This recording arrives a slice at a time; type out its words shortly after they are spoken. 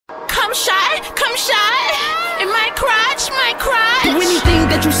come shot. In my crotch, Do anything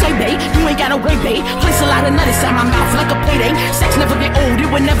that you say, babe, you ain't gotta wait, babe. Place a lot of nut inside my mouth like a payday. Sex never get old, it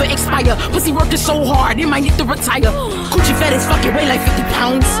will never expire. Pussy working so hard, it might need to retire. Coochie fat as fuck, it weigh like 50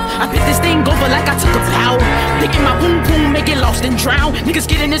 pounds. I picked this thing over like I took a vow. Picking my boom boom, make it lost and drown. Niggas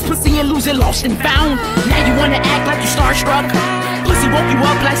get in this pussy and lose it, lost and found. Now you wanna act like you starstruck. Pussy woke you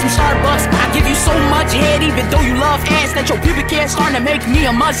up like some Starbucks. I give you so much head, even though you love ass, that your pubic hair starting to make me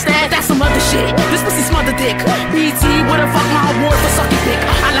a mustache. That's some other shit. This pussy smother dick. BT, what the fuck my award for sucking dick?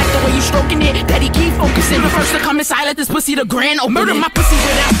 I like the way you stroking it. Daddy keep focusing. The first to come inside, let this pussy the grand opening. Murder my pussy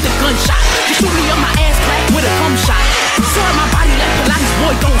without the gunshot. Just shoot me up my ass crack with a cum shot. Sword my body like Pilates,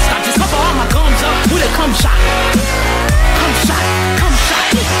 boy, don't stop. Just cover all my gums up with a cum shot. Cum shot, cum shot.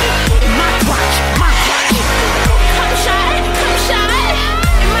 In my crotch, my crotch. come shot.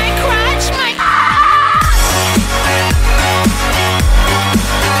 In my crotch,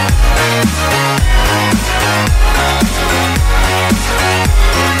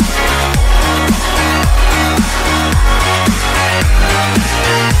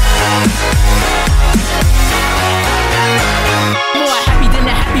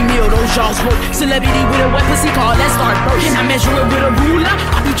 those jaws work. Celebrity with a wet pussy called that start burst. Can I measure it with a ruler?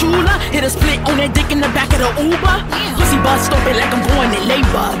 I be jeweler. Hit a split on that dick in the back of the Uber. Pussy bust open like I'm going in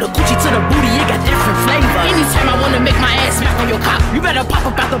labor. The coochie to the booty, it got different flavor. Anytime I wanna make my ass smack on your cock, you better pop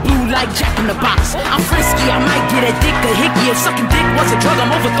up out the blue like Jack in the Box. I'm frisky, I might get a dick to hickey. If sucking dick was a drug,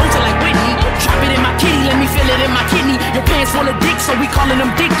 I'm overdosed like Whitney. Drop it in my kitty, let me feel it in my kidney. Your pants full of dick, so we callin'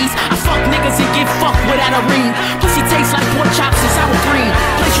 them dickies. I fuck niggas and get fucked without a ring. Pussy tastes like pork chops and sour cream.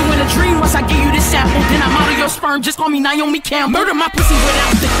 Place you in a dream once I give you this sample. Then I'm out of your sperm, just call me Naomi Campbell. Murder my pussy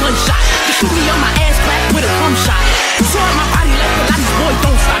without the gunshot. Just shoot me on my ass crack with a cum shot. Sword my body like Pilates, boy,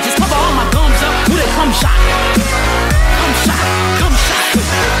 don't stop. Just cover all my gums up with a cum shot.